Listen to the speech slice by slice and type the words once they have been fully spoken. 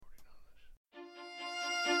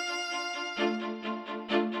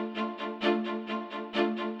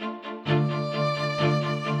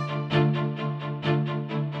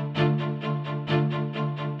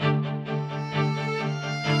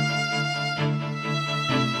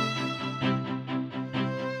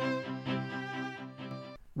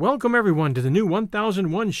Welcome, everyone, to the new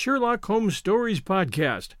 1001 Sherlock Holmes Stories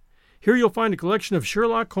podcast. Here you'll find a collection of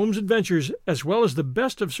Sherlock Holmes adventures, as well as the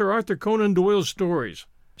best of Sir Arthur Conan Doyle's stories.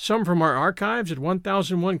 Some from our archives at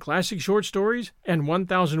 1001 Classic Short Stories and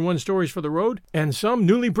 1001 Stories for the Road, and some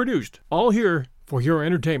newly produced, all here for your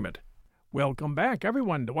entertainment. Welcome back,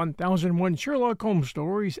 everyone, to 1001 Sherlock Holmes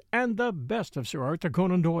Stories and the best of Sir Arthur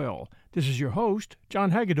Conan Doyle. This is your host, John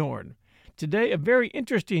Hagedorn. Today, a very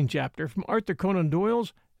interesting chapter from Arthur Conan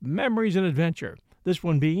Doyle's Memories and Adventure, this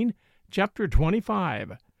one being Chapter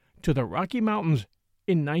 25, To the Rocky Mountains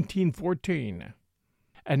in 1914.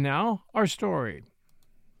 And now, our story.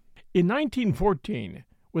 In 1914,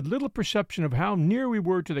 with little perception of how near we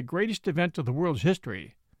were to the greatest event of the world's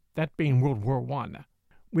history, that being World War I,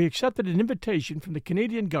 we accepted an invitation from the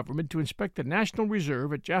Canadian government to inspect the National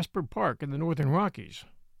Reserve at Jasper Park in the Northern Rockies.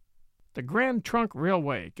 The Grand Trunk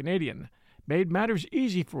Railway, Canadian, made matters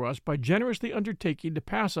easy for us by generously undertaking to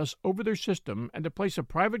pass us over their system and to place a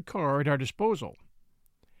private car at our disposal.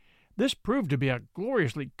 This proved to be a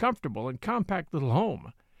gloriously comfortable and compact little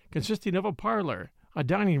home, consisting of a parlor, a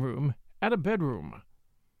dining room, and a bedroom.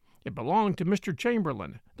 It belonged to Mr.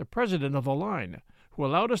 Chamberlain, the president of the line, who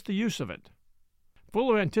allowed us the use of it.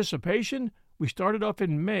 Full of anticipation, we started off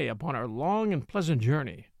in May upon our long and pleasant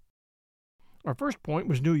journey. Our first point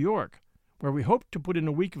was New York, where we hoped to put in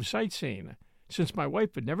a week of sightseeing, since my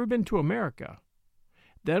wife had never been to America.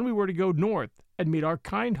 Then we were to go north and meet our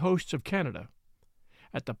kind hosts of Canada.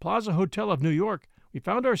 At the Plaza Hotel of New York, we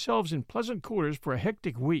found ourselves in pleasant quarters for a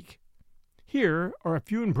hectic week. Here are a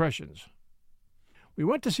few impressions. We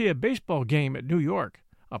went to see a baseball game at New York,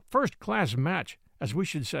 a first-class match, as we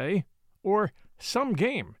should say, or some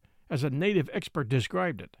game, as a native expert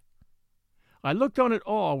described it. I looked on it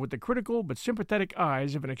all with the critical but sympathetic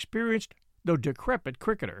eyes of an experienced, though decrepit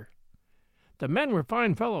cricketer. The men were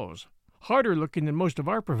fine fellows, harder looking than most of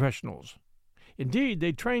our professionals. Indeed,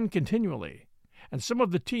 they trained continually, and some of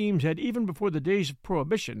the teams had even before the days of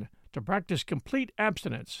Prohibition to practice complete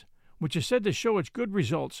abstinence, which is said to show its good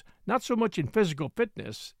results not so much in physical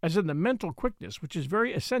fitness as in the mental quickness which is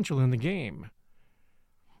very essential in the game.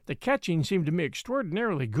 The catching seemed to me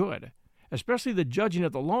extraordinarily good, especially the judging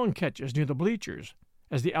of the long catches near the bleachers,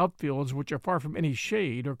 as the outfields which are far from any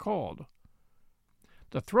shade are called.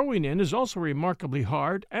 The throwing in is also remarkably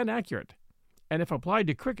hard and accurate, and if applied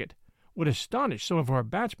to cricket, would astonish some of our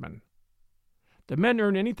batsmen. The men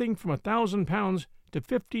earn anything from £1,000 to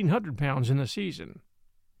 £1,500 in the season.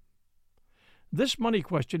 This money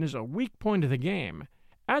question is a weak point of the game,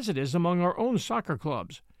 as it is among our own soccer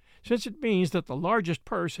clubs, since it means that the largest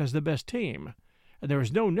purse has the best team, and there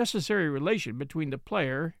is no necessary relation between the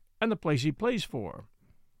player and the place he plays for.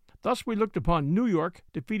 Thus we looked upon New York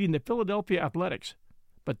defeating the Philadelphia Athletics,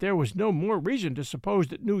 but there was no more reason to suppose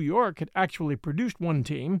that New York had actually produced one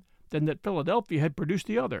team than that Philadelphia had produced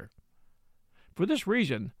the other. For this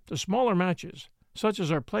reason, the smaller matches, such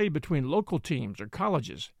as are played between local teams or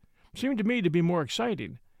colleges, seem to me to be more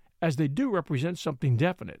exciting, as they do represent something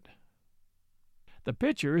definite. The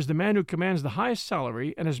pitcher is the man who commands the highest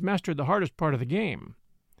salary and has mastered the hardest part of the game.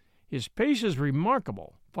 His pace is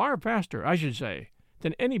remarkable, far faster, I should say,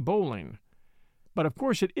 than any bowling. But of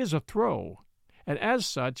course it is a throw, and as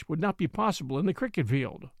such would not be possible in the cricket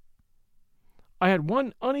field. I had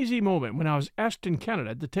one uneasy moment when I was asked in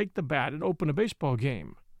Canada to take the bat and open a baseball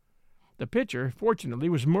game. The pitcher, fortunately,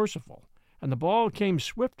 was merciful, and the ball came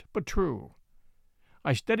swift but true.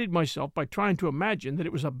 I steadied myself by trying to imagine that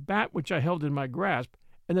it was a bat which I held in my grasp,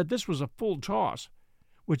 and that this was a full toss,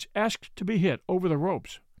 which asked to be hit over the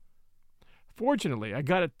ropes. Fortunately, I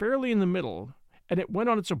got it fairly in the middle, and it went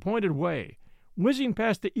on its appointed way, whizzing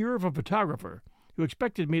past the ear of a photographer, who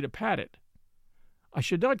expected me to pat it. I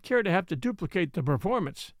should not care to have to duplicate the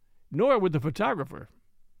performance, nor would the photographer.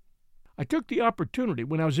 I took the opportunity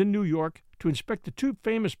when I was in New York to inspect the two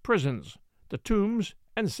famous prisons, the Tombs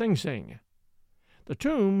and Sing Sing. The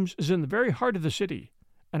Tombs is in the very heart of the city,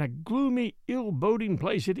 and a gloomy, ill-boding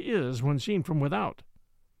place it is when seen from without.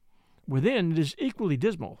 Within it is equally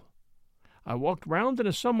dismal. I walked round in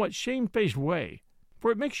a somewhat shamefaced way, for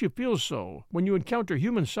it makes you feel so when you encounter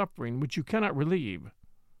human suffering which you cannot relieve.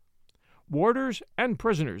 Warders and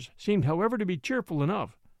prisoners seemed, however, to be cheerful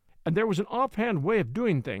enough, and there was an offhand way of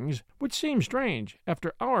doing things which seemed strange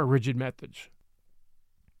after our rigid methods.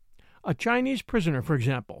 A Chinese prisoner, for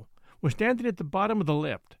example, was standing at the bottom of the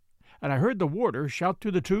lift, and I heard the warder shout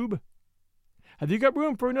through the tube, "Have you got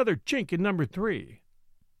room for another chink in number 3?"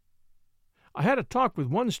 I had a talk with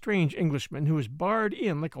one strange Englishman who was barred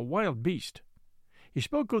in like a wild beast. He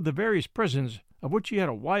spoke of the various prisons of which he had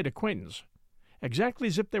a wide acquaintance, exactly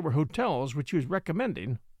as if they were hotels which he was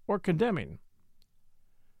recommending or condemning.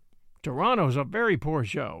 Toronto's a very poor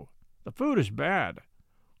show. The food is bad.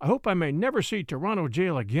 I hope I may never see Toronto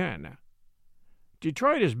jail again.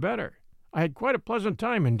 Detroit is better. I had quite a pleasant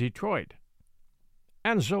time in Detroit.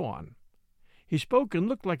 And so on. He spoke and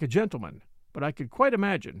looked like a gentleman, but I could quite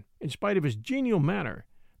imagine, in spite of his genial manner,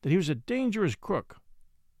 that he was a dangerous crook.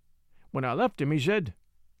 When I left him, he said,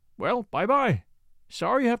 "Well, bye-bye.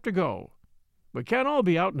 Sorry you have to go. We can't all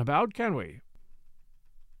be out and about, can we?"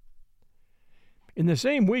 In the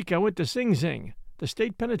same week I went to Sing Sing, the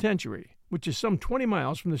state penitentiary, which is some 20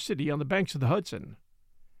 miles from the city on the banks of the Hudson.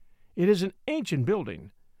 It is an ancient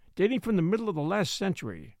building, dating from the middle of the last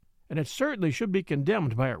century, and it certainly should be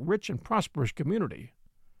condemned by a rich and prosperous community.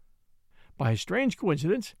 By a strange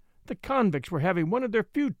coincidence, the convicts were having one of their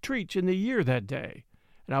few treats in the year that day,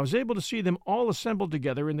 and I was able to see them all assembled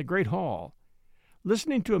together in the great hall,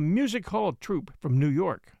 listening to a music hall troupe from New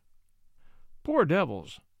York. Poor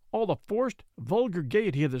devils! All the forced, vulgar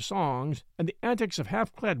gaiety of the songs and the antics of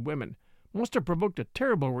half-clad women must have provoked a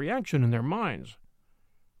terrible reaction in their minds.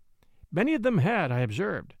 Many of them had, I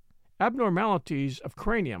observed, abnormalities of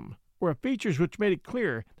cranium, or of features which made it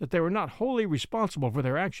clear that they were not wholly responsible for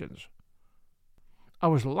their actions. I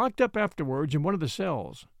was locked up afterwards in one of the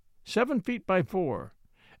cells, 7 feet by 4,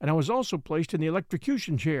 and I was also placed in the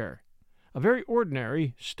electrocution chair, a very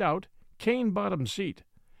ordinary, stout, cane-bottomed seat,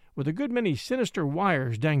 with a good many sinister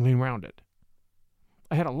wires dangling round it.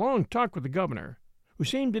 I had a long talk with the governor, who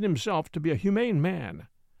seemed in himself to be a humane man,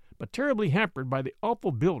 but terribly hampered by the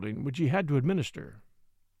awful building which he had to administer.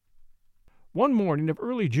 One morning of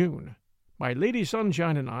early June, my Lady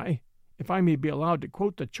Sunshine and I, if I may be allowed to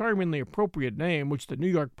quote the charmingly appropriate name which the New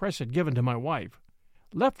York press had given to my wife,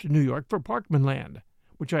 left New York for Parkman Land,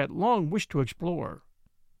 which I had long wished to explore.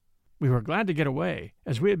 We were glad to get away,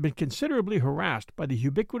 as we had been considerably harassed by the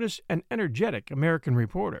ubiquitous and energetic American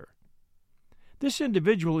reporter. This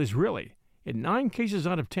individual is really, in 9 cases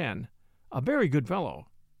out of 10, a very good fellow,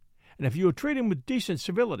 and if you will treat him with decent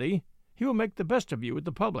civility, he will make the best of you with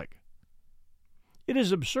the public. It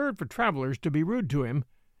is absurd for travelers to be rude to him,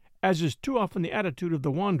 as is too often the attitude of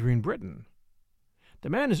the wandering Briton. The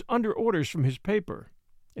man is under orders from his paper,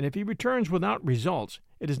 and if he returns without results,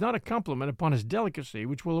 it is not a compliment upon his delicacy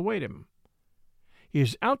which will await him. He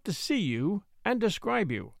is out to see you and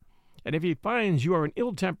describe you, and if he finds you are an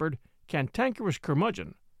ill-tempered, cantankerous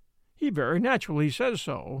curmudgeon, he very naturally says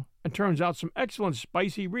so, and turns out some excellent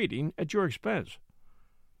spicy reading at your expense.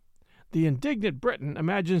 The indignant Briton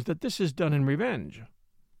imagines that this is done in revenge.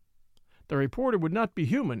 The reporter would not be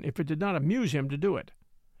human if it did not amuse him to do it,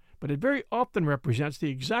 but it very often represents the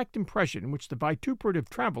exact impression which the vituperative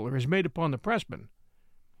traveler has made upon the pressman,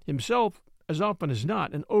 himself, as often as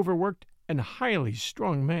not, an overworked and highly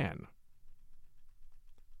strung man.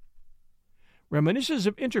 Reminiscences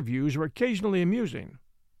of interviews were occasionally amusing.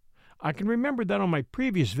 I can remember that on my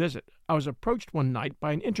previous visit I was approached one night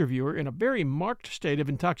by an interviewer in a very marked state of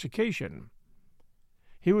intoxication.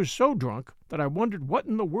 He was so drunk that I wondered what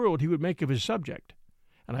in the world he would make of his subject,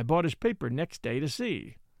 and I bought his paper next day to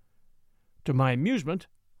see. To my amusement,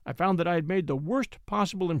 I found that I had made the worst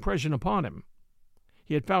possible impression upon him.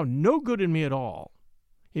 He had found no good in me at all.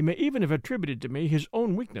 He may even have attributed to me his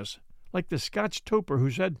own weakness, like the Scotch toper who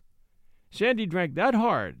said, "Sandy drank that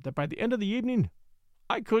hard that by the end of the evening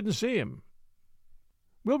I couldn't see him."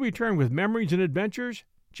 We'll return with Memories and Adventures,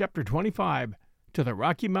 Chapter 25, to the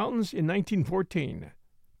Rocky Mountains in 1914,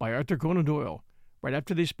 by Arthur Conan Doyle, right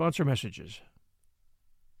after these sponsor messages.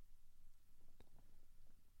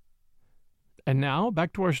 And now,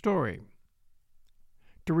 back to our story.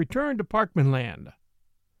 To return to Parkman Land.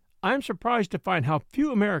 I am surprised to find how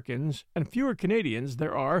few Americans and fewer Canadians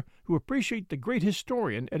there are who appreciate the great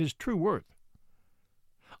historian at his true worth.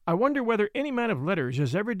 I wonder whether any man of letters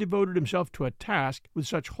has ever devoted himself to a task with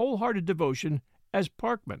such wholehearted devotion as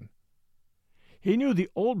Parkman. He knew the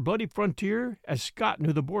old bloody frontier as Scott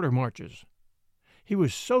knew the border marches. He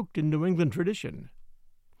was soaked in New England tradition.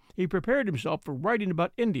 He prepared himself for writing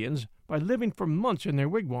about Indians by living for months in their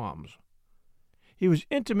wigwams. He was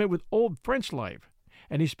intimate with old French life,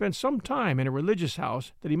 and he spent some time in a religious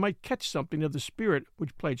house that he might catch something of the spirit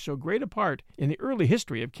which played so great a part in the early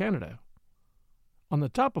history of Canada. On the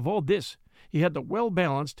top of all this, he had the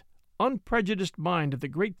well-balanced, unprejudiced mind of the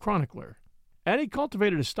great chronicler, and he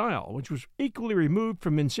cultivated a style which was equally removed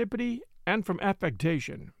from insipidity and from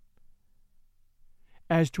affectation.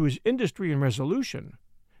 As to his industry and resolution,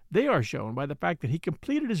 they are shown by the fact that he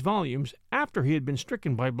completed his volumes after he had been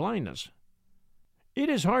stricken by blindness. It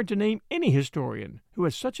is hard to name any historian who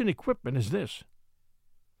has such an equipment as this.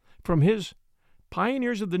 From his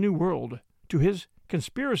Pioneers of the New World to his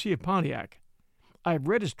Conspiracy of Pontiac, I have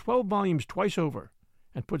read his 12 volumes twice over,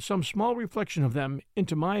 and put some small reflection of them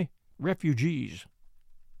into my refugees.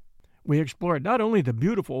 We explored not only the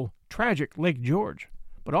beautiful, tragic Lake George,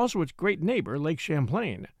 but also its great neighbor, Lake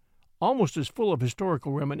Champlain, almost as full of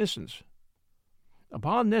historical reminiscence.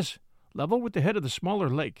 Upon this, level with the head of the smaller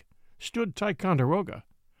lake, stood Ticonderoga,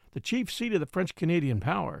 the chief seat of the French-Canadian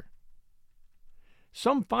power.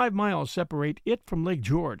 Some 5 miles separate it from Lake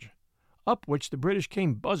George, up which the British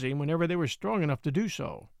came buzzing whenever they were strong enough to do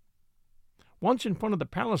so. Once in front of the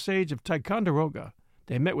palisades of Ticonderoga,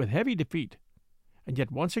 they met with heavy defeat, and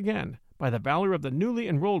yet once again, by the valor of the newly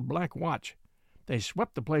enrolled Black Watch, they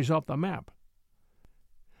swept the place off the map.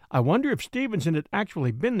 I wonder if Stevenson had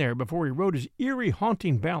actually been there before he wrote his eerie,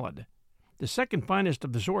 haunting ballad, the second finest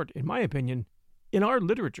of the sort, in my opinion, in our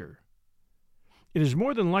literature. It is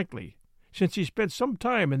more than likely, since he spent some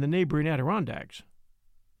time in the neighboring Adirondacks.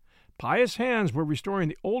 Pious hands were restoring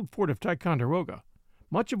the old fort of Ticonderoga,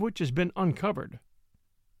 much of which has been uncovered.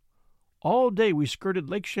 All day we skirted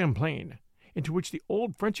Lake Champlain, into which the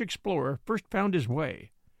old French explorer first found his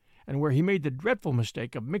way, and where he made the dreadful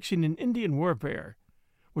mistake of mixing in Indian warfare,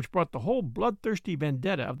 which brought the whole bloodthirsty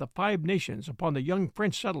vendetta of the Five Nations upon the young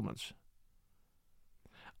French settlements.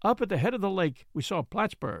 Up at the head of the lake we saw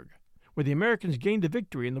Plattsburgh, where the Americans gained a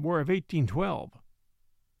victory in the War of 1812.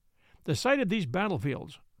 The sight of these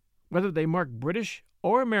battlefields, whether they mark British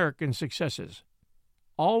or American successes,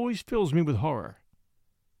 always fills me with horror.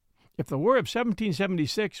 If the War of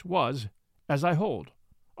 1776 was, as I hold,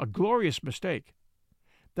 a glorious mistake,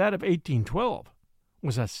 that of 1812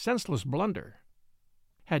 was a senseless blunder.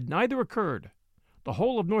 Had neither occurred, the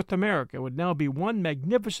whole of North America would now be one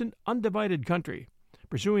magnificent, undivided country,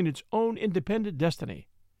 pursuing its own independent destiny,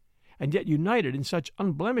 and yet united in such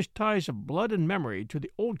unblemished ties of blood and memory to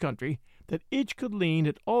the old country that each could lean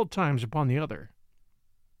at all times upon the other.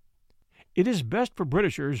 It is best for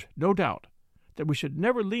Britishers, no doubt, that we should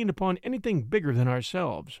never lean upon anything bigger than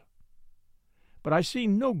ourselves. But I see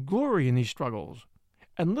no glory in these struggles,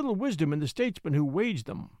 and little wisdom in the statesmen who waged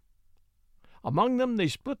them. Among them they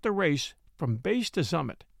split the race from base to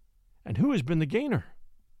summit, and who has been the gainer?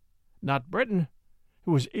 Not Britain,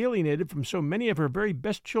 who was alienated from so many of her very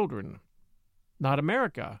best children. Not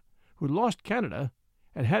America, who lost Canada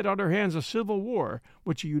and had on her hands a civil war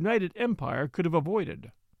which a united empire could have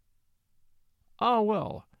avoided. Ah,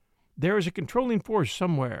 well, there is a controlling force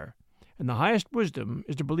somewhere, and the highest wisdom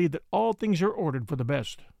is to believe that all things are ordered for the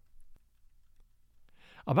best.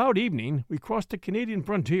 About evening we crossed the Canadian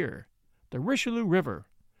frontier, the Richelieu River,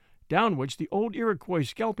 down which the old Iroquois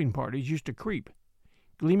scalping parties used to creep,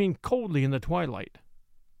 gleaming coldly in the twilight.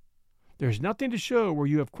 There is nothing to show where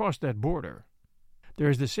you have crossed that border. There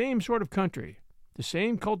is the same sort of country, the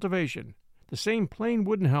same cultivation, the same plain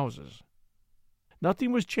wooden houses.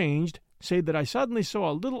 Nothing was changed save that I suddenly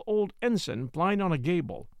saw a little old ensign flying on a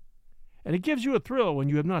gable, and it gives you a thrill when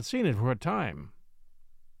you have not seen it for a time.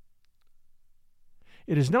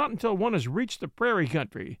 It is not until one has reached the prairie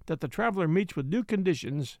country that the traveler meets with new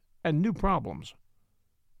conditions and new problems.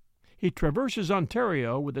 He traverses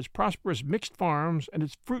Ontario with its prosperous mixed farms and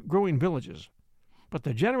its fruit-growing villages, but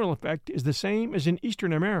the general effect is the same as in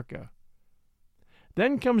eastern America.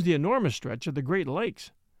 Then comes the enormous stretch of the Great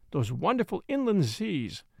Lakes, those wonderful inland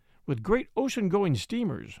seas, with great ocean-going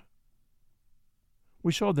steamers.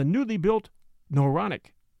 We saw the newly built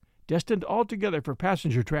Noronic, destined altogether for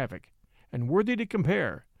passenger traffic, and worthy to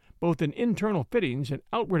compare, both in internal fittings and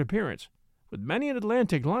outward appearance, with many an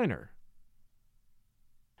Atlantic liner.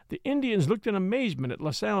 The Indians looked in amazement at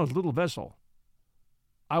La Salle's little vessel.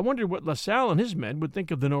 I wondered what La Salle and his men would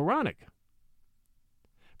think of the Noronic.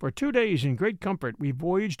 For 2 days in great comfort we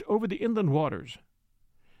voyaged over the inland waters.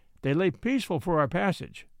 They lay peaceful for our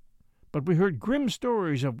passage, but we heard grim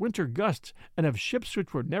stories of winter gusts and of ships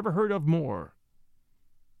which were never heard of more.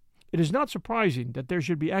 It is not surprising that there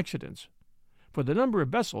should be accidents, for the number of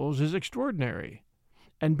vessels is extraordinary,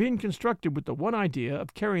 and being constructed with the one idea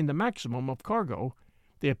of carrying the maximum of cargo,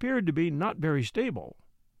 they appeared to be not very stable.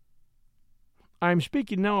 I am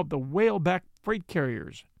speaking now of the whale-backed freight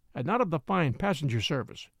carriers, and not of the fine passenger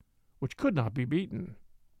service, which could not be beaten.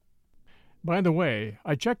 By the way,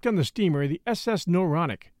 I checked on the steamer the SS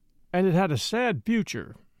Noronic, and it had a sad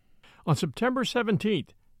future. On September 17,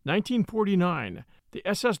 1949, the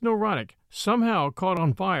SS Noronic somehow caught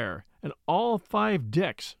on fire, and all 5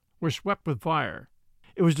 decks were swept with fire.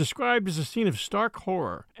 It was described as a scene of stark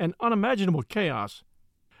horror and unimaginable chaos,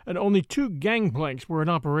 and only 2 gangplanks were in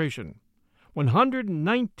operation.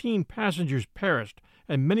 119 passengers perished,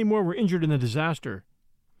 and many more were injured in the disaster,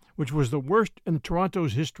 which was the worst in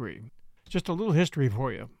Toronto's history. Just a little history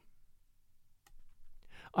for you.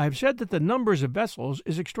 I have said that the numbers of vessels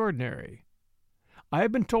is extraordinary. I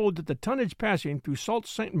have been told that the tonnage passing through Sault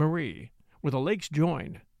Ste. Marie, where the lakes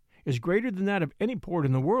join, is greater than that of any port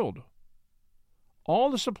in the world. All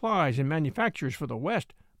the supplies and manufactures for the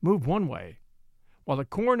West move one way, while the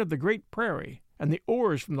corn of the Great Prairie and the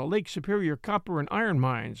ores from the Lake Superior copper and iron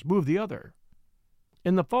mines move the other.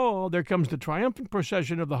 In the fall there comes the triumphant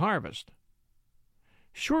procession of the harvest.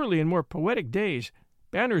 Surely in more poetic days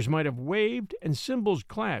banners might have waved and cymbals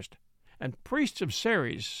clashed, and priests of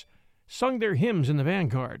Ceres sung their hymns in the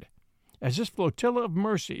vanguard, as this flotilla of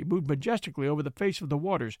mercy moved majestically over the face of the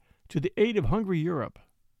waters to the aid of hungry Europe.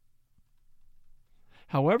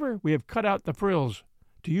 However, we have cut out the frills,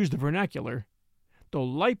 to use the vernacular, though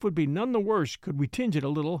life would be none the worse could we tinge it a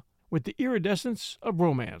little with the iridescence of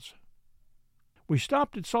romance. We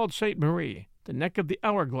stopped at Sault Ste. Marie, the neck of the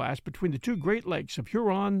hourglass between the two great lakes of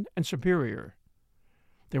Huron and Superior.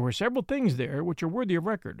 There were several things there which are worthy of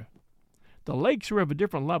record. The lakes are of a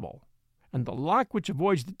different level, and the lock which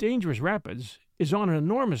avoids the dangerous rapids is on an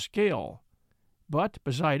enormous scale. But,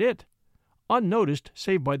 beside it, unnoticed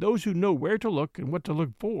save by those who know where to look and what to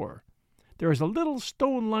look for, there is a little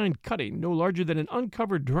stone-lined cutting no larger than an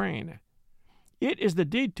uncovered drain. It is the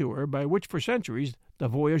detour by which for centuries the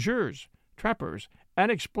voyageurs, trappers,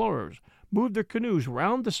 and explorers moved their canoes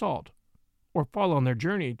round the Sault, or fall on their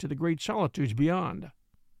journey to the great solitudes beyond.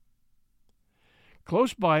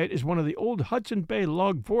 Close by it is one of the old Hudson Bay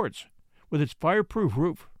log forts, with its fireproof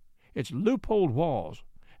roof, its loopholed walls,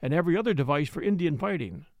 and every other device for Indian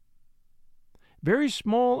fighting. Very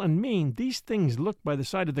small and mean these things look by the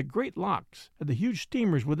side of the great locks and the huge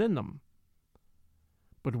steamers within them.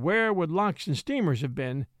 But where would locks and steamers have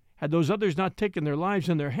been had those others not taken their lives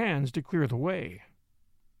in their hands to clear the way?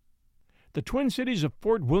 The twin cities of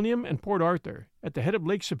Fort William and Port Arthur, at the head of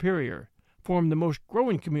Lake Superior, form the most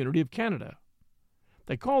growing community of Canada.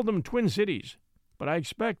 They call them twin cities, but I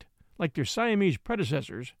expect, like their Siamese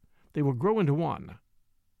predecessors, they will grow into one.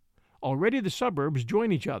 Already the suburbs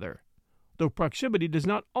join each other, though proximity does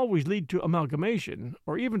not always lead to amalgamation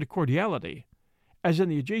or even to cordiality, as in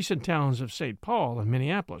the adjacent towns of St. Paul and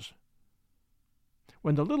Minneapolis.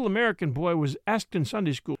 When the little American boy was asked in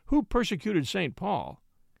Sunday school who persecuted St. Paul,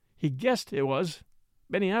 he guessed it was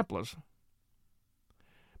Minneapolis.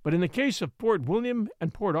 But in the case of Fort William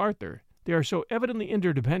and Port Arthur, they are so evidently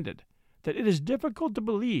interdependent that it is difficult to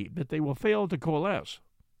believe that they will fail to coalesce.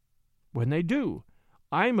 When they do,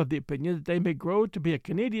 I am of the opinion that they may grow to be a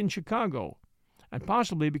Canadian Chicago, and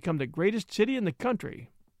possibly become the greatest city in the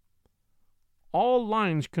country. All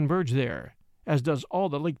lines converge there, as does all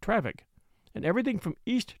the lake traffic, and everything from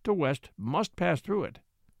east to west must pass through it.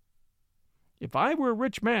 If I were a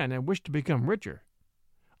rich man and wished to become richer,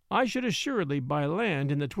 I should assuredly buy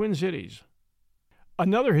land in the Twin Cities.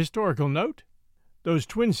 Another historical note: those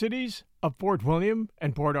Twin Cities of Fort William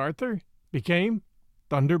and Port Arthur became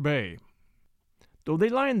Thunder Bay. Though they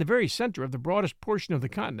lie in the very center of the broadest portion of the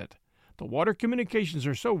continent, the water communications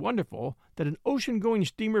are so wonderful that an ocean-going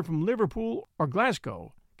steamer from Liverpool or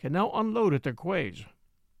Glasgow can now unload at their quays.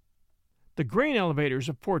 The grain elevators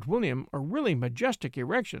of Fort William are really majestic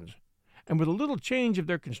erections, and with a little change of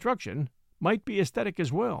their construction, might be aesthetic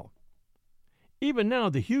as well. Even now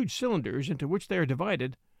the huge cylinders into which they are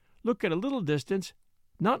divided look at a little distance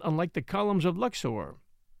not unlike the columns of Luxor.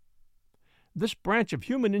 This branch of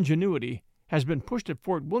human ingenuity has been pushed at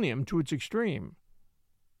Fort William to its extreme.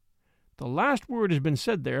 The last word has been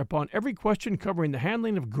said there upon every question covering the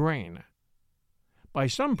handling of grain. By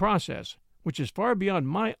some process, which is far beyond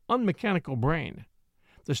my unmechanical brain,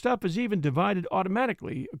 the stuff is even divided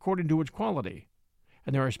automatically according to its quality,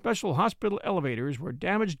 and there are special hospital elevators where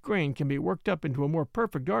damaged grain can be worked up into a more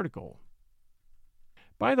perfect article.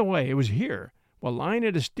 By the way, it was here, while lying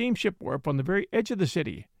at a steamship wharf on the very edge of the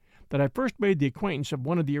city, that I first made the acquaintance of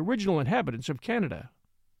one of the original inhabitants of Canada.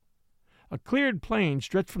 A cleared plain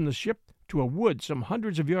stretched from the ship to a wood some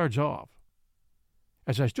hundreds of yards off.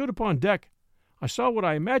 As I stood upon deck, I saw what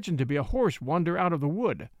I imagined to be a horse wander out of the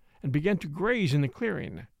wood and begin to graze in the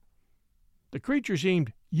clearing. The creature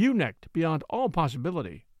seemed ewe-necked beyond all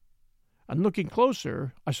possibility, and looking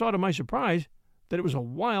closer, I saw to my surprise that it was a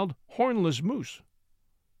wild, hornless moose.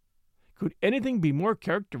 Could anything be more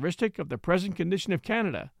characteristic of the present condition of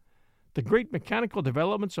Canada? The great mechanical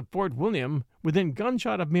developments of Fort William within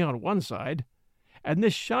gunshot of me on one side, and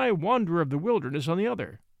this shy wanderer of the wilderness on the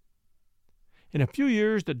other. In a few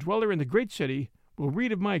years the dweller in the great city will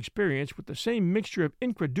read of my experience with the same mixture of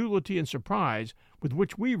incredulity and surprise with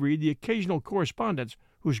which we read the occasional correspondents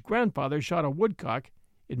whose grandfather shot a woodcock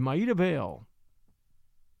in Maida Vale.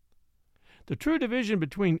 The true division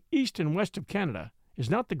between east and west of Canada is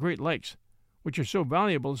not the Great Lakes, which are so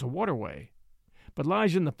valuable as a waterway, but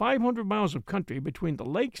lies in the 500 miles of country between the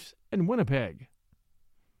lakes and Winnipeg.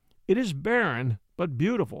 It is barren but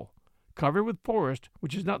beautiful, covered with forest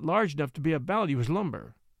which is not large enough to be of value as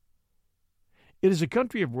lumber. It is a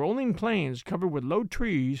country of rolling plains covered with low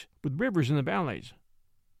trees with rivers in the valleys.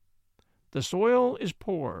 The soil is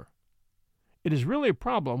poor. It is really a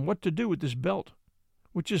problem what to do with this belt,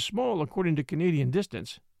 which is small according to Canadian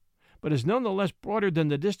distance, but is nonetheless broader than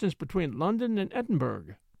the distance between London and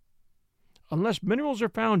Edinburgh. Unless minerals are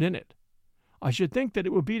found in it, I should think that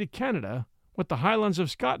it would be to Canada what the Highlands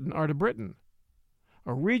of Scotland are to Britain,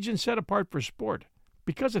 a region set apart for sport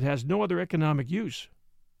because it has no other economic use.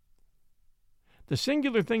 The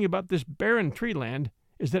singular thing about this barren tree land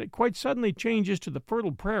is that it quite suddenly changes to the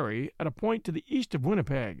fertile prairie at a point to the east of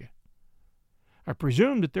Winnipeg. I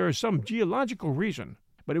presume that there is some geological reason,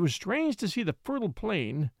 but it was strange to see the fertile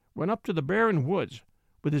plain run up to the barren woods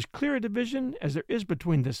with as clear a division as there is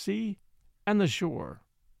between the sea and the shore.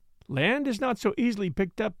 Land is not so easily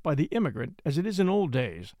picked up by the immigrant as it is in old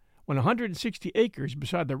days, when 160 acres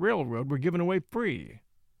beside the railroad were given away free.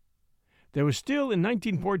 There was still in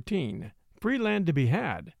 1914 free land to be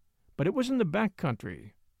had, but it was in the back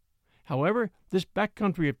country. However, this back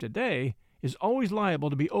country of today is always liable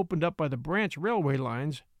to be opened up by the branch railway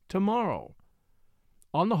lines tomorrow.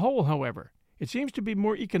 On the whole, however, it seems to be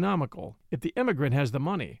more economical, if the immigrant has the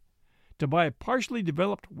money, to buy a partially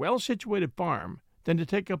developed, well-situated farm than to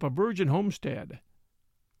take up a virgin homestead.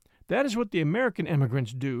 That is what the American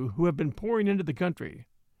immigrants do who have been pouring into the country,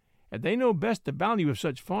 and they know best the value of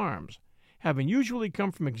such farms, having usually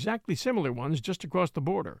come from exactly similar ones just across the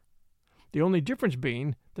border, the only difference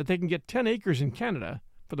being that they can get 10 acres in Canada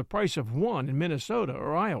for the price of 1 in Minnesota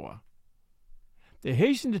or Iowa. They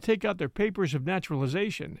hasten to take out their papers of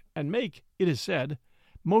naturalization and make, it is said,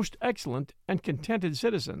 most excellent and contented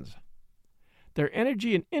citizens. Their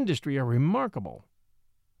energy and industry are remarkable.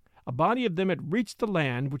 A body of them had reached the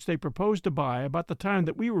land which they proposed to buy about the time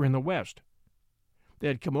that we were in the West. They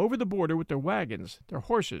had come over the border with their wagons, their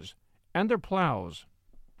horses, and their plows.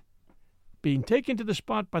 Being taken to the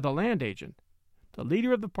spot by the land agent, the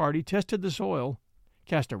leader of the party tested the soil,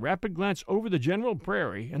 cast a rapid glance over the general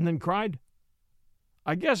prairie, and then cried,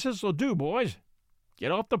 "I guess this'll do, boys.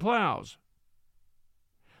 Get off the plows."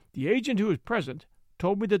 The agent who was present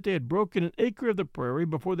told me that they had broken an acre of the prairie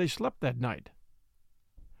before they slept that night.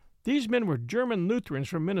 These men were German Lutherans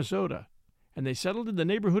from Minnesota, and they settled in the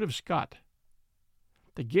neighborhood of Scott.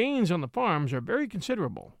 The gains on the farms are very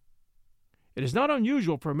considerable. It is not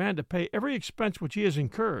unusual for a man to pay every expense which he has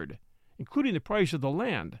incurred, including the price of the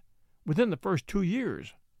land, within the first 2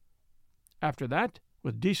 years. After that,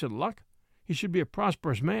 with decent luck, he should be a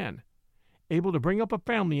prosperous man, able to bring up a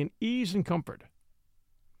family in ease and comfort.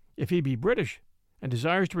 If he be British, and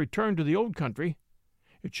desires to return to the old country,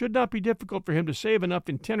 it should not be difficult for him to save enough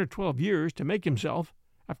in 10 or 12 years to make himself,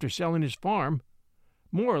 after selling his farm,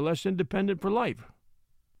 more or less independent for life.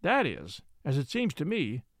 That is, as it seems to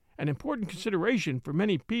me, an important consideration for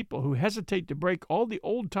many people who hesitate to break all the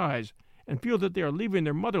old ties and feel that they are leaving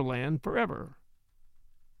their motherland forever.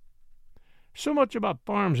 So much about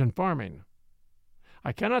farms and farming.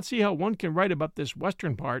 I cannot see how one can write about this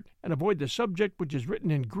western part and avoid the subject which is written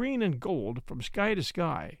in green and gold from sky to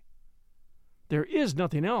sky. There is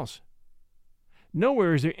nothing else.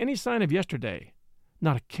 Nowhere is there any sign of yesterday,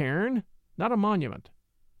 not a cairn, not a monument.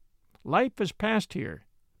 Life has passed here,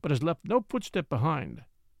 but has left no footstep behind.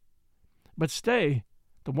 But stay,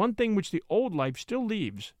 the one thing which the old life still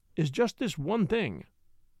leaves is just this one thing: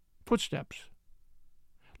 footsteps.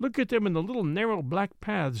 Look at them in the little narrow black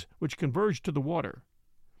paths which converge to the water,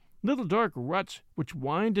 little dark ruts which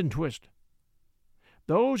wind and twist.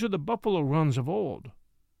 Those are the buffalo runs of old.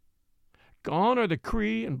 Gone are the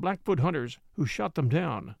Cree and Blackfoot hunters who shot them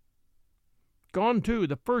down. Gone, too,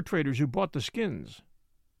 the fur traders who bought the skins.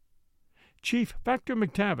 Chief Factor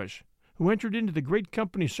McTavish, who entered into the great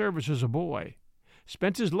company service as a boy,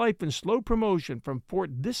 spent his life in slow promotion from fort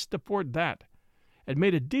this to fort that, and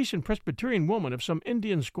made a decent Presbyterian woman of some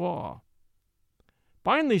Indian squaw.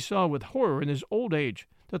 Finally saw with horror in his old age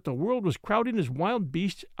that the world was crowding his wild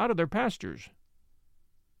beasts out of their pastures.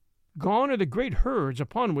 Gone are the great herds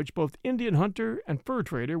upon which both Indian hunter and fur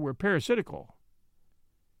trader were parasitical.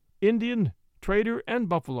 Indian, trader, and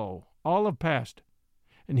buffalo all have passed,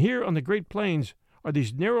 and here on the Great Plains are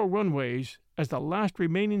these narrow runways as the last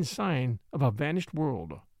remaining sign of a vanished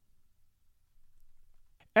world.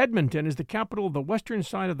 Edmonton is the capital of the western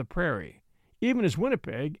side of the prairie, even as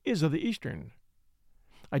Winnipeg is of the eastern.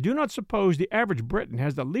 I do not suppose the average Briton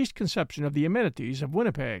has the least conception of the amenities of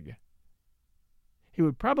Winnipeg. He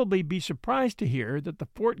would probably be surprised to hear that the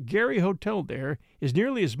Fort Garry Hotel there is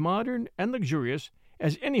nearly as modern and luxurious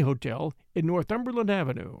as any hotel in Northumberland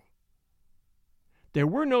Avenue. There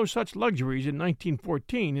were no such luxuries in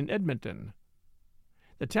 1914 in Edmonton.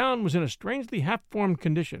 The town was in a strangely half-formed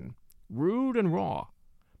condition, rude and raw,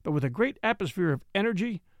 but with a great atmosphere of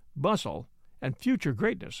energy, bustle, and future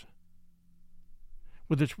greatness.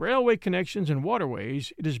 With its railway connections and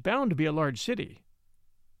waterways, it is bound to be a large city.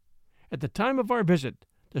 At the time of our visit,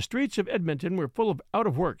 the streets of Edmonton were full of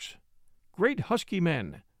out-of-works, great husky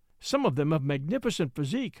men, some of them of magnificent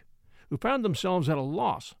physique, who found themselves at a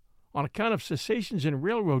loss on account of cessations in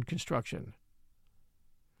railroad construction.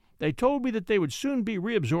 They told me that they would soon be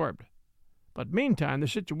reabsorbed, but meantime the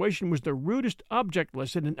situation was the rudest object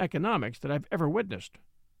lesson in economics that I've ever witnessed.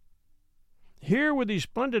 Here were these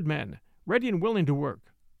splendid men, ready and willing to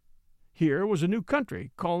work. Here was a new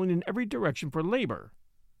country calling in every direction for labor.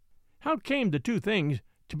 How came the two things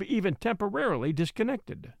to be even temporarily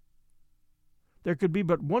disconnected? There could be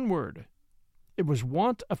but one word. It was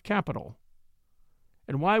want of capital.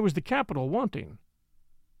 And why was the capital wanting?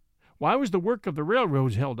 Why was the work of the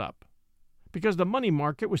railroads held up? Because the money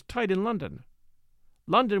market was tight in London.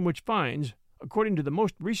 London, which finds, according to the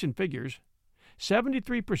most recent figures,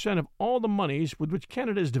 73% of all the monies with which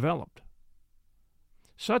Canada is developed.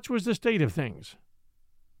 Such was the state of things.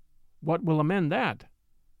 What will amend that?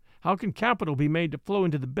 How can capital be made to flow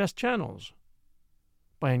into the best channels?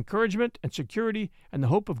 By encouragement and security and the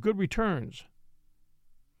hope of good returns.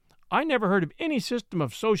 I never heard of any system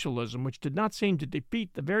of socialism which did not seem to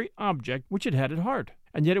defeat the very object which it had at heart,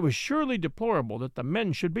 and yet it was surely deplorable that the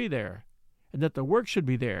men should be there, and that the work should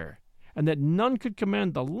be there, and that none could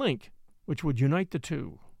command the link which would unite the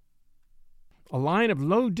two. A line of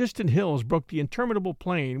low distant hills broke the interminable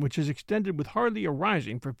plain which is extended with hardly a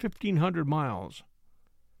rising for 1,500 miles.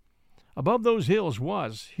 Above those hills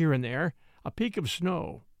was, here and there, a peak of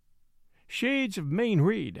snow. Shades of Maine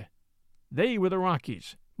Reed. They were the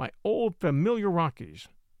Rockies, my old familiar Rockies.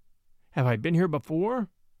 Have I been here before?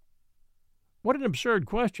 What an absurd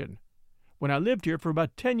question, when I lived here for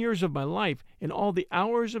about 10 years of my life in all the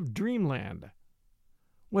hours of dreamland.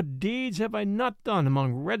 What deeds have I not done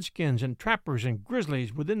among redskins and trappers and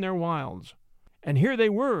grizzlies within their wilds? And here they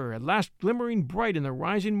were, at last glimmering bright in the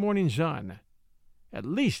rising morning sun. At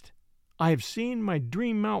least I have seen my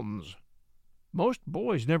dream mountains. Most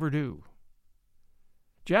boys never do.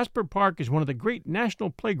 Jasper Park is one of the great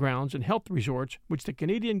national playgrounds and health resorts which the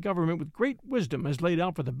Canadian government with great wisdom has laid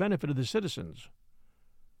out for the benefit of the citizens.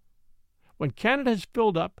 When Canada has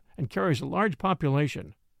filled up and carries a large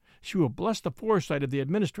population, she will bless the foresight of the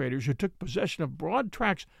administrators who took possession of broad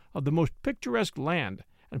tracts of the most picturesque land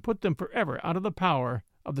and put them forever out of the power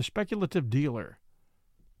of the speculative dealer.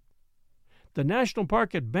 The National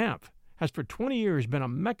Park at Banff has for 20 years been a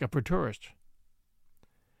mecca for tourists.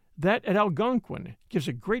 That at Algonquin gives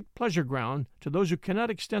a great pleasure ground to those who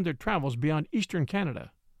cannot extend their travels beyond eastern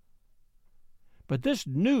Canada. But this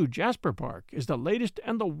new Jasper Park is the latest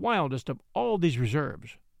and the wildest of all these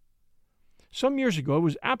reserves. Some years ago it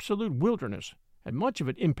was absolute wilderness, and much of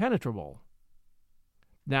it impenetrable.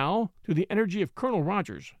 Now, through the energy of Colonel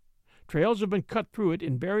Rogers, trails have been cut through it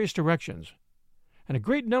in various directions, and a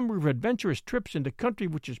great number of adventurous trips into country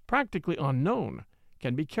which is practically unknown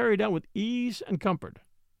can be carried out with ease and comfort.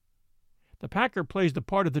 The packer plays the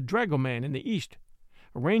part of the dragoman in the East,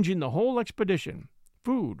 arranging the whole expedition,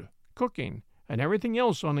 food, cooking, and everything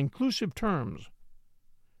else on inclusive terms.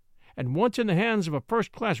 And once in the hands of a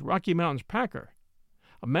first-class Rocky Mountains packer,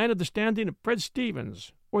 a man of the standing of Fred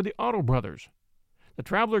Stevens or the Otto brothers, the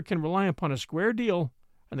traveler can rely upon a square deal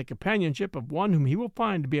and the companionship of one whom he will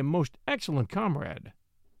find to be a most excellent comrade.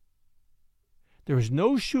 There is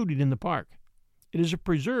no shooting in the park. It is a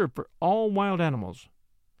preserve for all wild animals.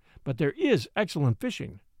 But there is excellent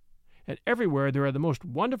fishing, and everywhere there are the most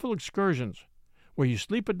wonderful excursions, where you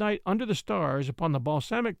sleep at night under the stars upon the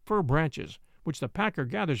balsamic fir branches which the packer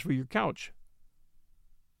gathers for your couch.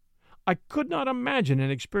 I could not imagine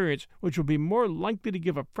an experience which would be more likely to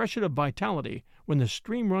give a freshet of vitality when the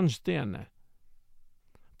stream runs thin.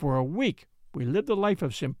 For a week we lived a life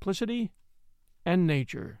of simplicity and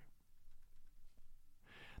nature.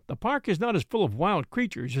 The park is not as full of wild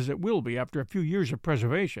creatures as it will be after a few years of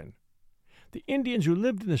preservation. The Indians who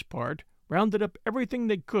lived in this part rounded up everything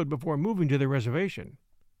they could before moving to their reservation.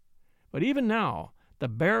 But even now, the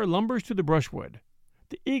bear lumbers through the brushwood,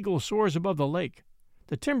 the eagle soars above the lake,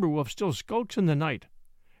 the timber wolf still skulks in the night,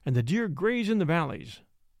 and the deer graze in the valleys.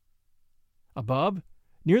 Above,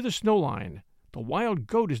 near the snow line, the wild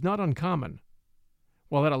goat is not uncommon,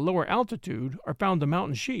 while at a lower altitude are found the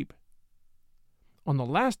mountain sheep. On the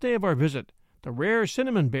last day of our visit, The rare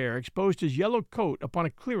cinnamon bear exposed his yellow coat upon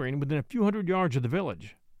a clearing within a few hundred yards of the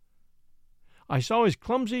village. I saw his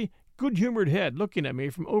clumsy, good-humored head looking at me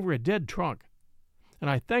from over a dead trunk, and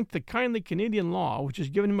I thanked the kindly Canadian law which has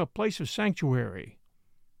given him a place of sanctuary.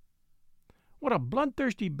 What a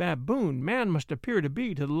bloodthirsty baboon man must appear to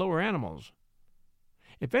be to the lower animals!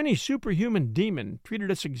 If any superhuman demon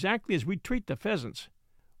treated us exactly as we treat the pheasants,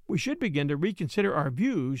 we should begin to reconsider our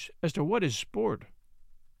views as to what is sport.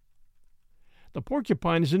 The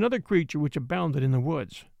porcupine is another creature which abounded in the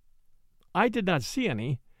woods. I did not see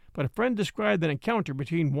any, but a friend described an encounter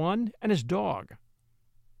between one and his dog.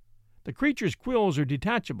 The creature's quills are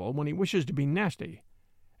detachable when he wishes to be nasty,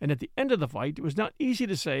 and at the end of the fight it was not easy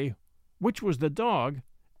to say which was the dog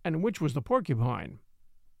and which was the porcupine.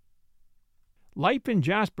 Life in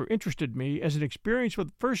Jasper interested me as an experience for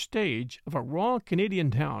the first stage of a raw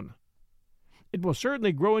Canadian town. It will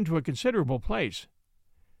certainly grow into a considerable place,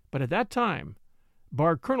 but at that time,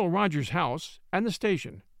 bar Colonel Rogers' house and the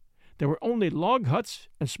station, there were only log huts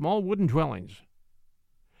and small wooden dwellings.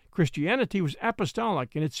 Christianity was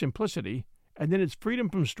apostolic in its simplicity and in its freedom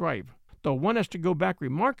from strife, though one has to go back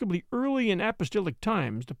remarkably early in apostolic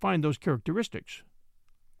times to find those characteristics.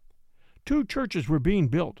 2 churches were being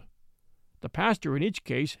built, the pastor in each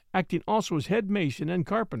case acting also as head mason and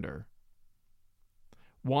carpenter.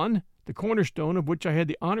 One, the cornerstone of which I had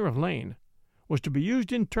the honor of laying, was to be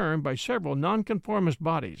used in turn by several nonconformist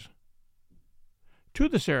bodies. To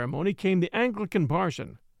the ceremony came the Anglican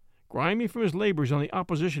parson, grimy from his labors on the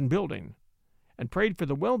opposition building, and prayed for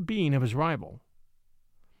the well-being of his rival.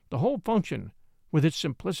 The whole function, with its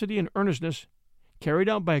simplicity and earnestness, carried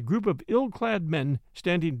out by a group of ill-clad men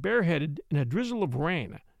standing bareheaded in a drizzle of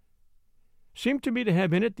rain, seemed to me to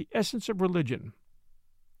have in it the essence of religion.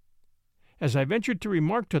 As I ventured to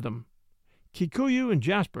remark to them, Kikuyu and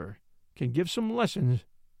Jasper can give some lessons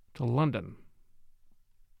to London.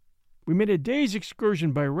 We made a day's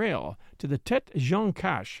excursion by rail to the Tête Jean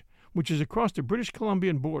Cache, which is across the British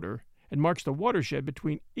Columbian border and marks the watershed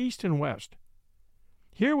between east and west.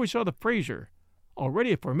 Here we saw the Fraser,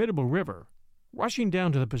 already a formidable river, rushing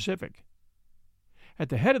down to the Pacific. At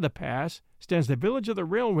the head of the pass stands the village of the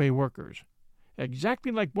railway workers,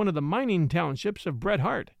 exactly like one of the mining townships of Bret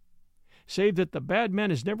Harte, save that the bad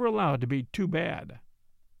man is never allowed to be too bad.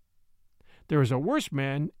 There is a worse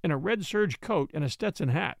man in a red serge coat and a Stetson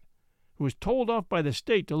hat, who is told off by the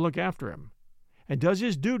state to look after him, and does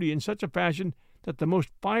his duty in such a fashion that the most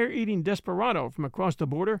fire-eating desperado from across the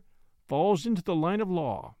border falls into the line of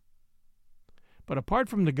law. But apart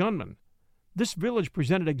from the gunman, this village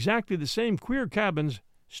presented exactly the same queer cabins,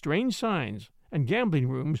 strange signs, and gambling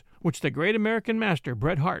rooms which the great American master,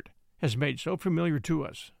 Bret Harte, has made so familiar to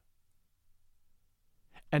us.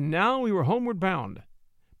 And now we were homeward bound,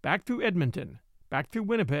 back through Edmonton, back through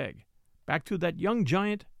Winnipeg, back through that young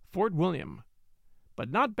giant, Fort William, but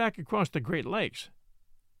not back across the Great Lakes.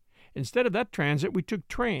 Instead of that transit, we took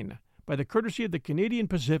train, by the courtesy of the Canadian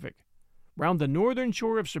Pacific, round the northern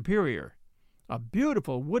shore of Superior, a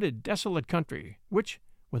beautiful, wooded, desolate country, which,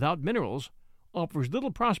 without minerals, offers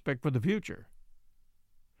little prospect for the future.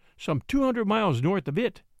 Some 200 miles north of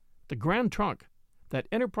it, the Grand Trunk, that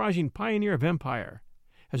enterprising pioneer of empire,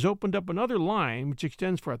 has opened up another line which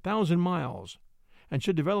extends for 1,000 miles, and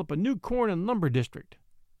should develop a new corn and lumber district.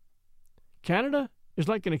 Canada is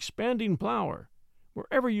like an expanding flower.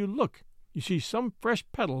 Wherever you look, you see some fresh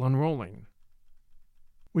petal unrolling.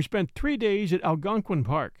 We spent 3 days at Algonquin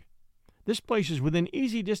Park. This place is within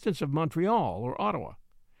easy distance of Montreal or Ottawa,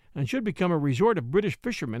 and should become a resort of British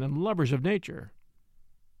fishermen and lovers of nature.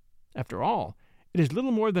 After all, it is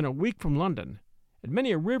little more than a week from London, and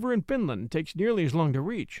many a river in Finland takes nearly as long to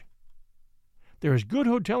reach. There is good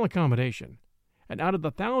hotel accommodation, and out of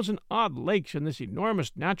the 1,000-odd lakes in this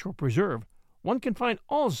enormous natural preserve, one can find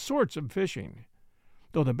all sorts of fishing,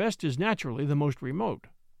 though the best is naturally the most remote.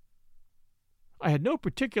 I had no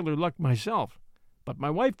particular luck myself, but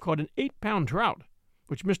my wife caught an 8-pound trout,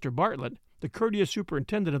 which Mr. Bartlett, the courteous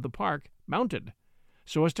superintendent of the park, mounted,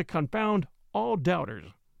 so as to confound all doubters.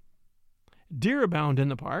 Deer abound in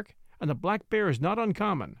the park, and the black bear is not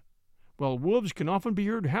uncommon, while wolves can often be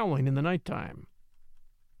heard howling in the night time.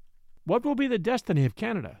 What will be the destiny of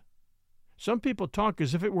Canada? Some people talk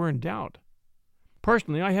as if it were in doubt.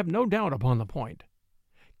 Personally, I have no doubt upon the point.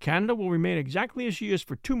 Canada will remain exactly as she is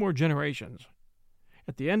for 2 more generations.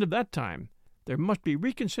 At the end of that time, there must be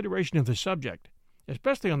reconsideration of the subject,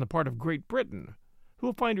 especially on the part of Great Britain, who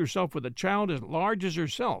will find herself with a child as large as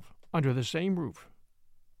herself under the same roof.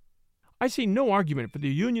 I see no argument for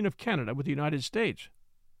the union of Canada with the United States.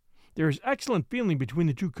 There is excellent feeling between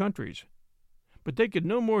the 2 countries, but they could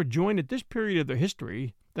no more join at this period of their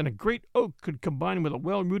history than a great oak could combine with a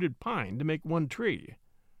well-rooted pine to make one tree.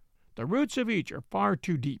 The roots of each are far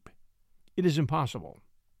too deep. It is impossible.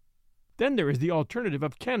 Then there is the alternative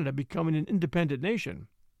of Canada becoming an independent nation.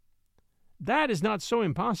 That is not so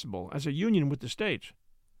impossible as a union with the States,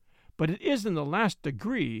 but it is in the last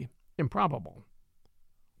degree improbable.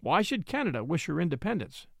 Why should Canada wish her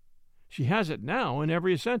independence? She has it now in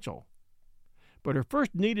every essential. But her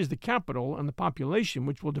first need is the capital and the population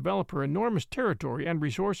which will develop her enormous territory and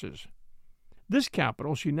resources. This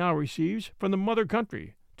capital she now receives from the mother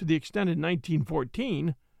country to the extent in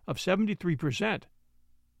 1914 of 73%,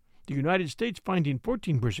 the United States finding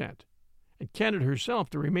 14%, and Canada herself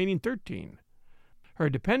the remaining 13%. Her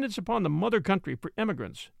dependence upon the mother country for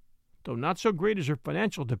emigrants, though not so great as her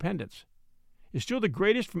financial dependence, is still the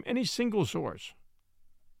greatest from any single source.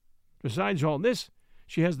 Besides all this,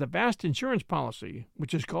 she has the vast insurance policy,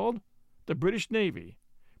 which is called the British Navy,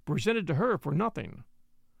 presented to her for nothing,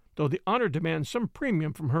 though the honor demands some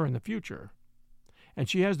premium from her in the future. And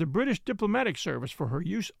she has the British diplomatic service for her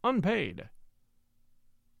use unpaid.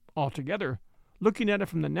 Altogether, looking at it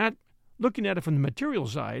from the material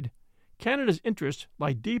side, Canada's interests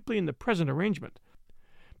lie deeply in the present arrangement.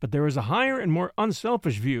 But there is a higher and more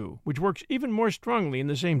unselfish view which works even more strongly in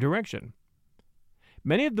the same direction.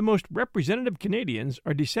 Many of the most representative Canadians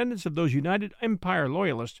are descendants of those United Empire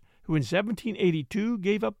Loyalists who in 1782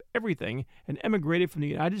 gave up everything and emigrated from the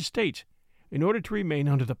United States in order to remain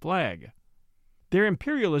under the flag. Their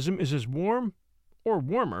imperialism is as warm or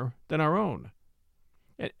warmer than our own.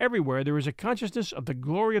 And everywhere there is a consciousness of the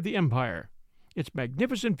glory of the empire, its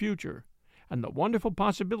magnificent future, and the wonderful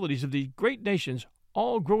possibilities of these great nations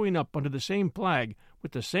all growing up under the same flag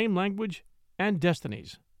with the same language and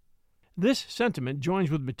destinies. This sentiment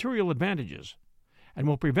joins with material advantages, and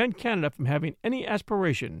will prevent Canada from having any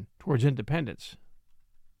aspiration towards independence.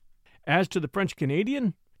 As to the French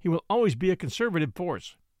Canadian, he will always be a conservative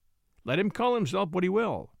force. Let him call himself what he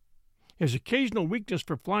will. His occasional weakness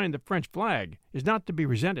for flying the French flag is not to be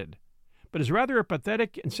resented, but is rather a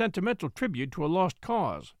pathetic and sentimental tribute to a lost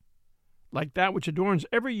cause, like that which adorns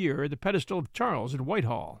every year the pedestal of Charles at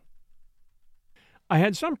Whitehall. I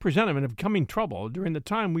had some presentiment of coming trouble during the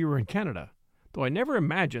time we were in Canada, though I never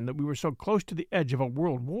imagined that we were so close to the edge of a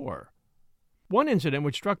world war. One incident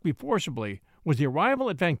which struck me forcibly was the arrival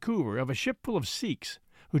at Vancouver of a ship full of Sikhs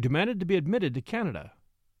who demanded to be admitted to Canada.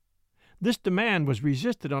 This demand was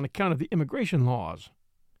resisted on account of the immigration laws.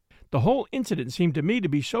 The whole incident seemed to me to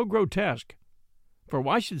be so grotesque, for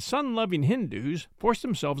why should sun-loving Hindus force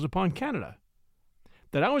themselves upon Canada?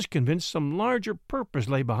 That I was convinced some larger purpose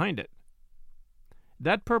lay behind it.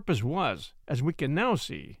 That purpose was, as we can now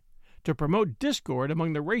see, to promote discord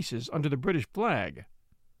among the races under the British flag.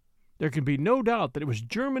 There can be no doubt that it was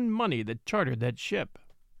German money that chartered that ship.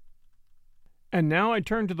 And now I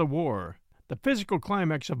turn to the war, the physical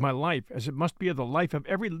climax of my life as it must be of the life of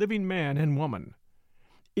every living man and woman.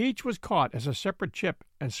 Each was caught as a separate ship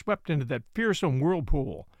and swept into that fearsome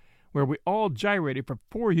whirlpool, where we all gyrated for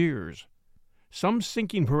 4 years, some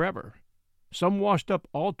sinking forever, some washed up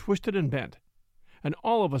all twisted and bent, and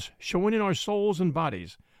all of us showing in our souls and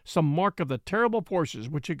bodies some mark of the terrible forces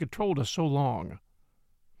which had controlled us so long.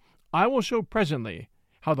 I will show presently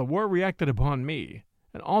how the war reacted upon me,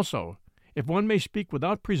 and also, if one may speak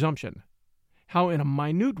without presumption, how in a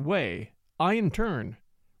minute way I in turn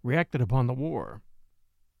reacted upon the war.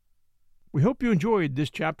 We hope you enjoyed this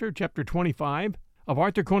chapter 25, of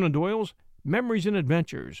Arthur Conan Doyle's Memories and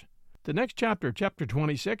Adventures. The next chapter, chapter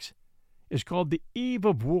 26, is called The Eve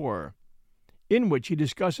of War, in which he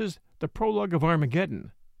discusses the prologue of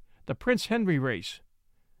Armageddon, the Prince Henry race,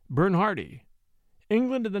 Bernhardi,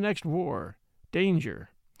 England in the Next War,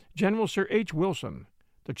 Danger, General Sir H. Wilson,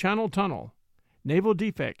 the Channel Tunnel, Naval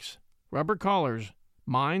Defects, Rubber Collars,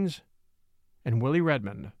 Mines, and Willie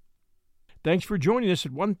Redmond. Thanks for joining us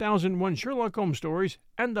at 1001 Sherlock Holmes Stories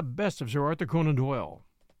and the best of Sir Arthur Conan Doyle.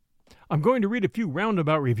 I'm going to read a few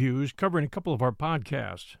roundabout reviews covering a couple of our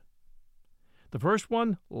podcasts. The first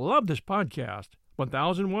one, love this podcast,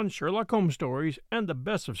 1001 Sherlock Holmes Stories and the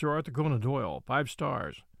best of Sir Arthur Conan Doyle, 5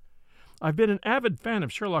 stars. I've been an avid fan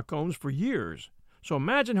of Sherlock Holmes for years, so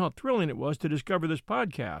imagine how thrilling it was to discover this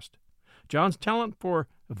podcast. John's talent for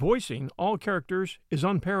voicing all characters is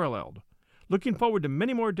unparalleled. Looking forward to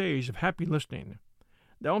many more days of happy listening.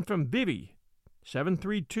 Down from Vivi,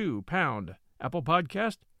 732 £, Apple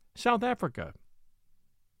Podcast, South Africa.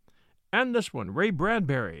 And this one, Ray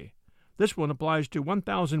Bradbury. This one applies to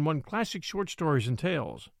 1001 Classic Short Stories and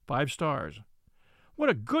Tales, 5 stars. What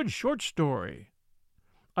a good short story!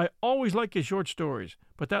 I always like his short stories,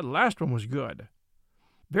 but that last one was good.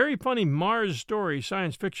 Very funny Mars story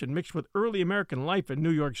science fiction mixed with early American life in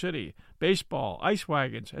New York City, baseball, ice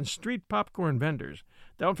wagons, and street popcorn vendors.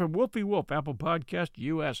 That one from Wolfie Wolf, Apple Podcast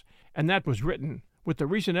US, and that was written with the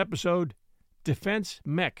recent episode Defense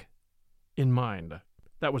Mech in mind.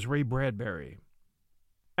 That was Ray Bradbury.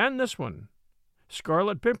 And this one,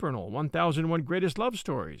 Scarlet Pimpernel, 1001 Greatest Love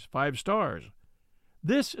Stories, 5 stars.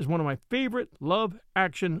 This is one of my favorite love,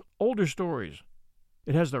 action, older stories.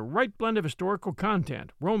 It has the right blend of historical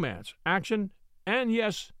content, romance, action, and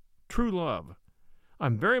yes, true love.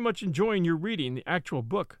 I'm very much enjoying your reading the actual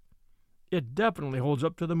book. It definitely holds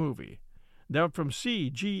up to the movie. That from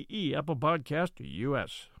CGE Apple Podcast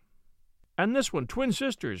US. And this one, Twin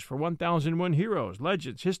Sisters for 1001 Heroes,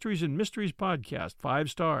 Legends, Histories, and Mysteries Podcast, 5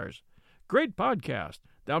 stars. Great podcast.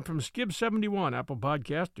 Down from Skib71 Apple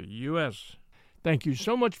Podcast US. Thank you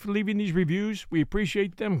so much for leaving these reviews. We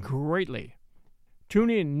appreciate them greatly. Tune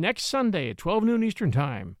in next Sunday at 12 noon Eastern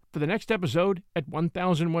Time for the next episode at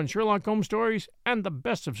 1001 Sherlock Holmes Stories and the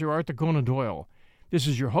best of Sir Arthur Conan Doyle. This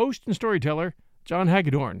is your host and storyteller, John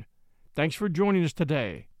Hagedorn. Thanks for joining us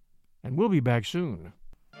today, and we'll be back soon.